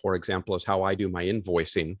 PayPal, for example, is how I do my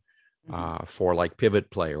invoicing for like Pivot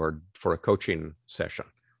Play or for a coaching session.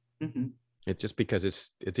 Mm-hmm. It's just because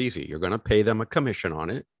it's easy. You're going to pay them a commission on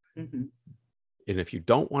it. Mm-hmm. And if you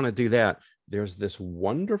don't want to do that, there's this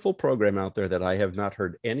wonderful program out there that I have not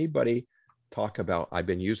heard anybody talk about. I've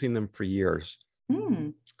been using them for years.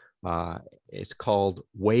 Mm. It's called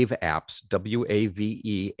Wave Apps,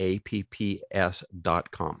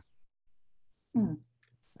 WAVEAPPS.com. Mm.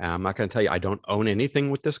 I'm not going to tell you, I don't own anything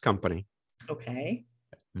with this company. Okay.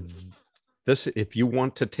 This, if you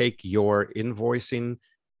want to take your invoicing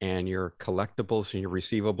and your collectibles and your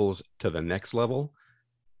receivables to the next level,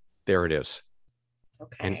 there it is.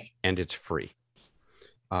 Okay. And it's free.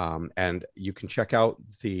 And you can check out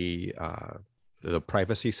the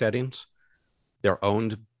privacy settings. They're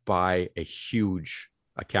owned by a huge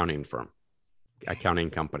accounting firm, accounting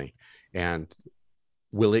company. And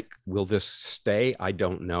will this stay? I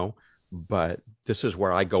don't know, but this is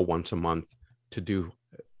where I go once a month to do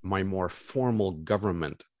my more formal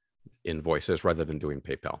government invoices rather than doing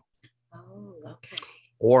PayPal. Oh, okay.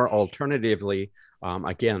 Or alternatively,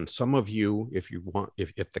 again, some of you, if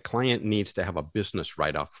the client needs to have a business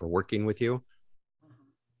write-off for working with you,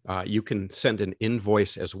 you can send an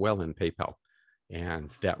invoice as well in PayPal. And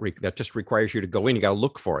that just requires you to go in. You got to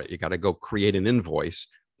look for it. You got to go create an invoice,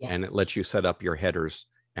 yes. And it lets you set up your headers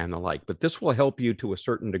and the like. But this will help you to a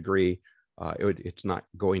certain degree. It's not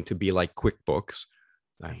going to be like QuickBooks.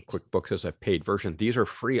 Right. QuickBooks is a paid version. These are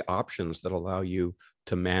free options that allow you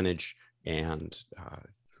to manage and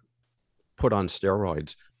put on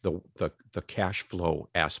steroids the cash flow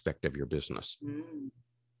aspect of your business. Mm.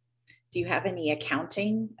 Do you have any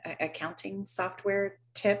accounting software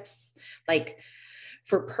tips? Like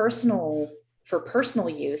for personal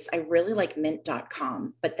use, I really like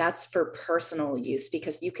mint.com, but that's for personal use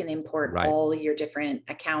because you can import all your different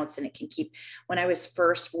accounts and it can keep. When I was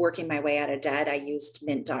first working my way out of debt, I used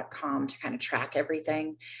mint.com to kind of track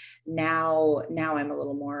everything. Now I'm a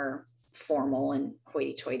little more formal and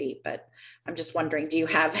hoity-toity, but I'm just wondering, do you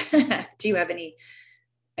have any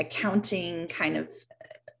accounting kind of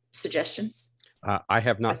suggestions? I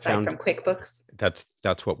have not aside from QuickBooks.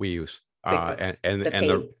 That's what we use.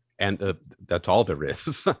 QuickBooks, That's all there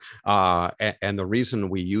is. And the reason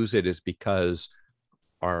we use it is because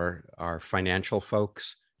our financial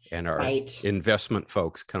folks and our investment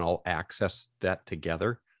folks can all access that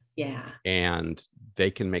together. Yeah. And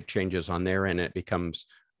they can make changes on there, and it becomes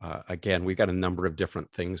again, we've got a number of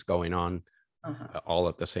different things going on all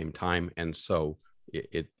at the same time, and so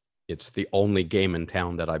it's the only game in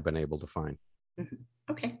town that I've been able to find. Mm-hmm.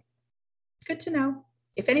 Okay, good to know.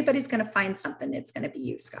 If anybody's going to find something, it's going to be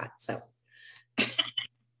you, Scott. So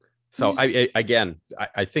I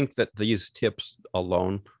think that these tips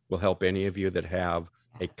alone will help any of you that have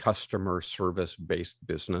a customer service based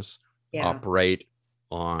business operate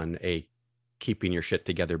on a keeping your shit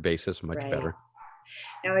together basis much better.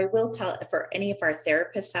 Now, I will tell, for any of our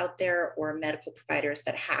therapists out there or medical providers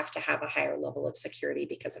that have to have a higher level of security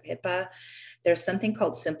because of HIPAA, there's something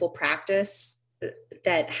called Simple Practice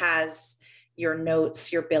that has your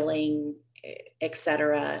notes, your billing,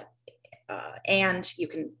 etc. And you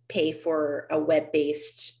can pay for a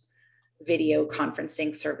web-based video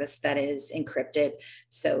conferencing service that is encrypted.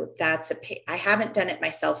 So that's I haven't done it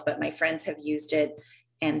myself, but my friends have used it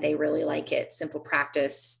and they really like it.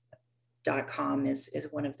 SimplePractice.com is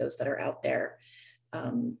one of those that are out there.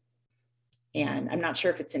 And I'm not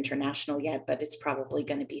sure if it's international yet, but it's probably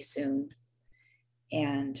going to be soon.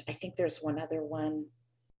 And I think there's one other one.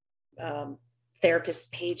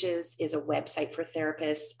 Therapist Pages is a website for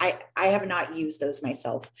therapists. I have not used those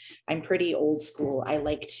myself. I'm pretty old school. I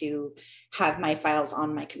like to have my files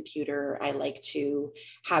on my computer. I like to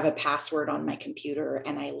have a password on my computer,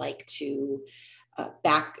 and I like to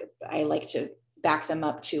back them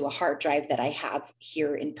up to a hard drive that I have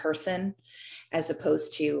here in person, as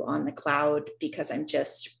opposed to on the cloud, because I'm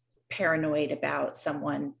just paranoid about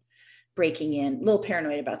someone breaking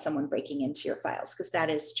into your files, because that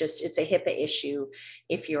is just, it's a HIPAA issue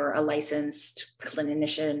if you're a licensed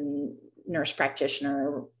clinician, nurse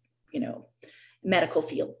practitioner, medical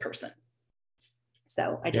field person.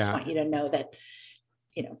 So I just want you to know that,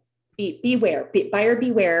 beware, buyer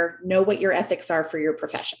beware, know what your ethics are for your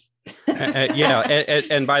profession.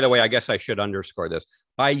 And by the way, I guess I should underscore this.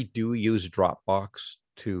 I do use Dropbox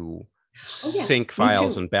to sync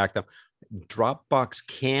files and back them. Dropbox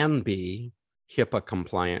can be HIPAA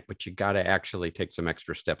compliant, but you got to actually take some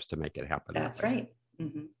extra steps to make it happen. That's right.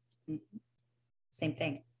 Mm-hmm. Mm-hmm. Same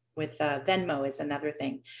thing with Venmo is another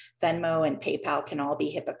thing. Venmo and PayPal can all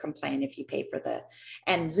be HIPAA compliant if you pay for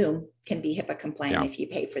and Zoom can be HIPAA compliant if you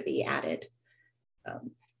pay for the added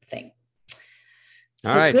thing.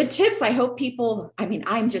 All So right. good tips. I hope people,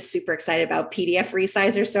 I'm just super excited about PDF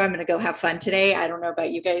resizers. So I'm going to go have fun today. I don't know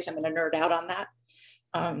about you guys. I'm going to nerd out on that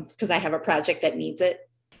because I have a project that needs it.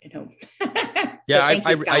 So Yeah, thank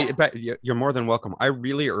you, Scott. but you're more than welcome. I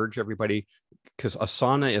really urge everybody, because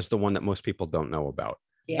Asana is the one that most people don't know about.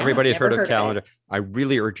 Yeah, everybody's heard of Calendar. Of I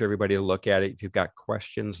really urge everybody to look at it. If you've got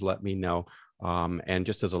questions, let me know. And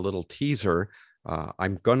just as a little teaser,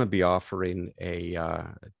 I'm going to be offering a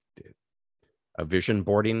vision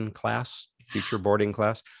boarding class, future boarding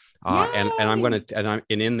class, and I'm going to and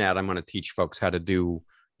in that I'm going to teach folks how to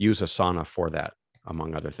use Asana for that,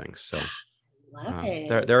 among other things. So. Love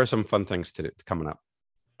it. There are some fun things coming up.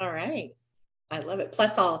 All right. I love it.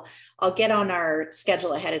 Plus I'll get on our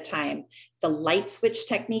schedule ahead of time, the light switch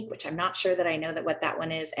technique, which I'm not sure that I know what that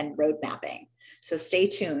one is, and road mapping. So stay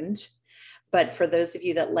tuned. But for those of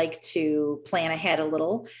you that like to plan ahead a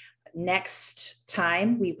little, next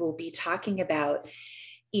time we will be talking about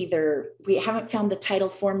we haven't found the title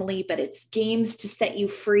formally, but it's games to set you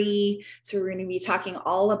free. So we're going to be talking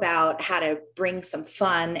all about how to bring some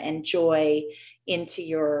fun and joy into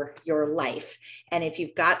your life. And if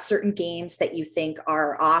you've got certain games that you think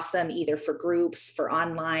are awesome, either for groups, for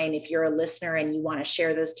online, if you're a listener and you want to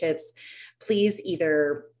share those tips, please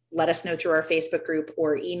either let us know through our Facebook group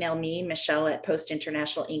or email me,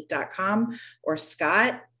 Michelle@postinternationalinc.com, or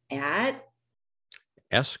Scott at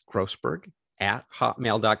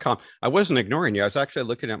sgrossberg@hotmail.com. I wasn't ignoring you. I was actually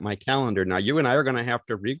looking at my calendar. Now, you and I are going to have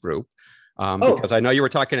to regroup because I know you were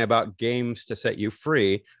talking about games to set you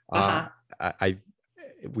free.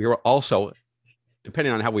 We were also,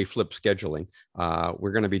 depending on how we flip scheduling,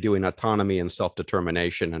 we're going to be doing autonomy and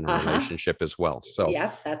self-determination in a relationship as well. So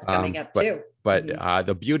yeah, that's coming up too. But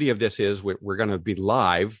the beauty of this is we're going to be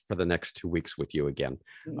live for the next 2 weeks with you again.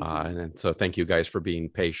 And so thank you guys for being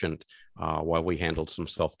patient while we handled some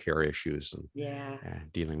self-care issues and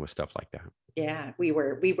dealing with stuff like that. Yeah, we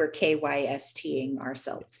were KYSTing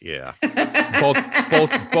ourselves. Yeah,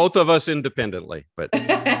 both of us independently, but.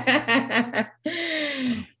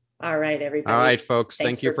 All right, everybody. All right, folks.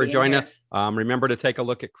 Thank you for joining us. Remember to take a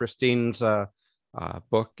look at Christine's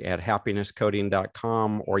book at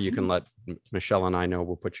happinesscoding.com, or you can let Michelle and I know.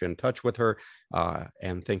 We'll put you in touch with her.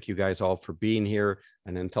 And thank you guys all for being here.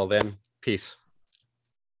 And until then, peace.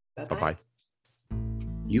 Bye-bye.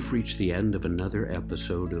 You've reached the end of another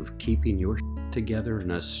episode of Keeping Your Together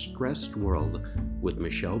in a Stressed World with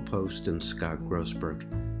Michelle Post and Scott Grossberg.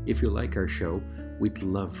 If you like our show, we'd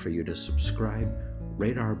love for you to subscribe,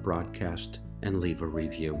 rate our broadcast, and leave a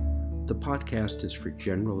review. The podcast is for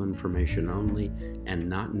general information only and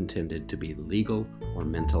not intended to be legal or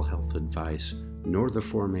mental health advice, nor the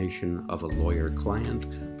formation of a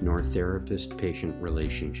lawyer-client nor therapist-patient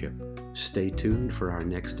relationship. Stay tuned for our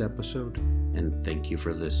next episode, and thank you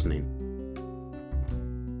for listening.